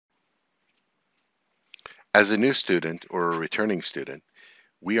As a new student or a returning student,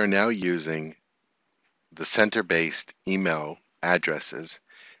 we are now using the center-based email addresses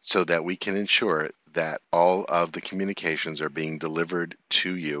so that we can ensure that all of the communications are being delivered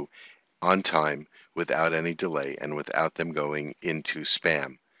to you on time without any delay and without them going into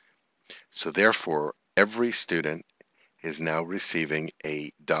spam. So therefore, every student is now receiving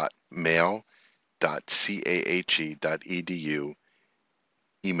a .mail.cahe.edu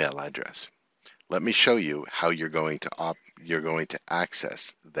email address. Let me show you how you're going to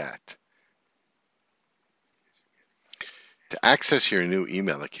access that. To access your new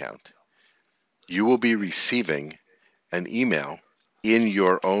email account, you will be receiving an email in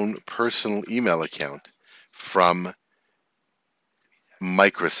your own personal email account from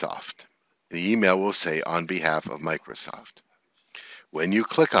Microsoft. The email will say on behalf of Microsoft. When you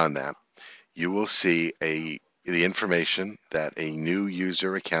click on that, you will see the information that a new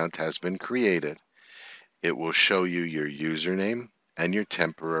user account has been created. It will show you your username and your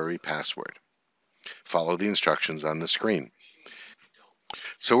temporary password. Follow the instructions on the screen.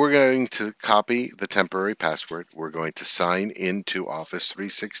 So we're going to copy the temporary password. We're going to sign into Office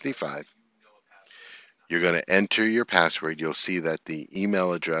 365. You're going to enter your password. You'll see that the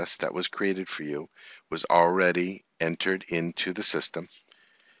email address that was created for you was already entered into the system.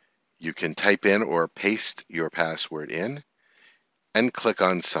 You can type in or paste your password in and click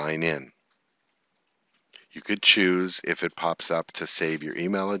on Sign In. You could choose, if it pops up, to save your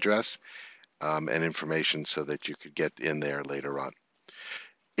email address and information so that you could get in there later on.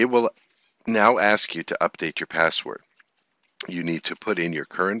 It will now ask you to update your password. You need to put in your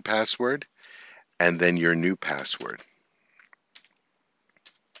current password and then your new password.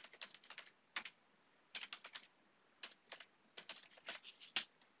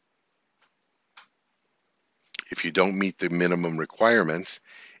 If you don't meet the minimum requirements,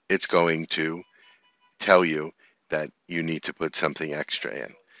 it's going to tell you that you need to put something extra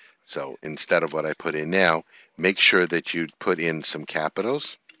in. So instead of what I put in now, make sure that you put in some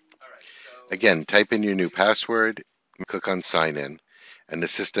capitals. Again, type in your new password, click on Sign In, and the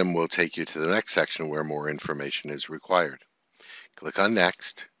system will take you to the next section where more information is required. Click on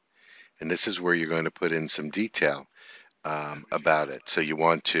Next, and this is where you're going to put in some detail about it. So you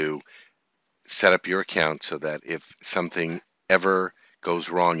want to set up your account so that if something ever goes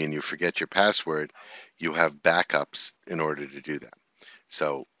wrong and you forget your password, you have backups in order to do that.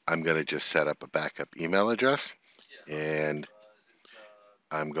 So I'm going to just set up a backup email address, and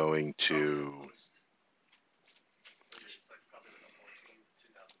I'm going to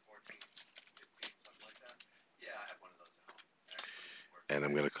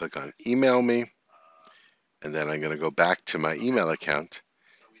I'm going to click on Email Me, and then I'm going to go back to my email account,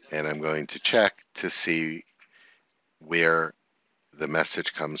 and I'm going to check to see where the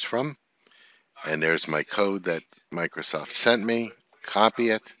message comes from. And there's my code that Microsoft sent me. Copy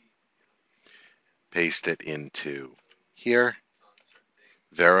it, paste it into here,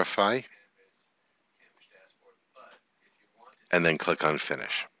 verify, and then click on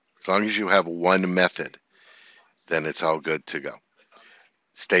Finish. As long as you have one method, then it's all good to go.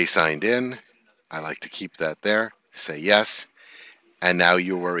 Stay signed in. I like to keep that there. Say yes. And now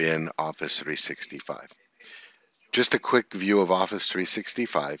you are in Office 365. Just a quick view of Office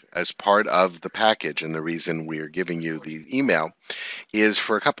 365 as part of the package, and the reason we are giving you the email is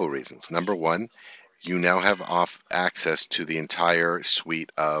for a couple of reasons. Number one, you now have access to the entire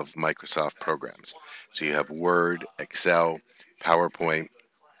suite of Microsoft programs. So you have Word, Excel, PowerPoint,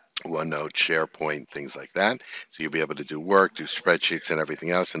 OneNote, SharePoint, things like that. So you'll be able to do work, do spreadsheets, and everything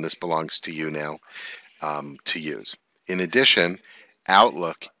else, and this belongs to you now to use. In addition,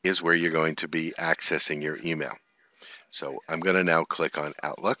 Outlook is where you're going to be accessing your email. So I'm going to now click on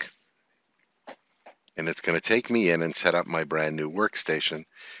Outlook, and it's going to take me in and set up my brand new workstation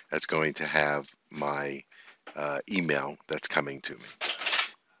that's going to have my email that's coming to me.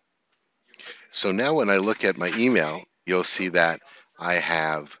 So now when I look at my email, you'll see that I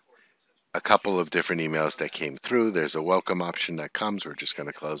have a couple of different emails that came through. There's a welcome option that comes. We're just going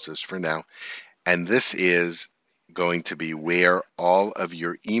to close this for now. And this is going to be where all of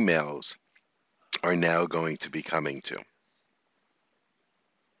your emails are now going to be coming to.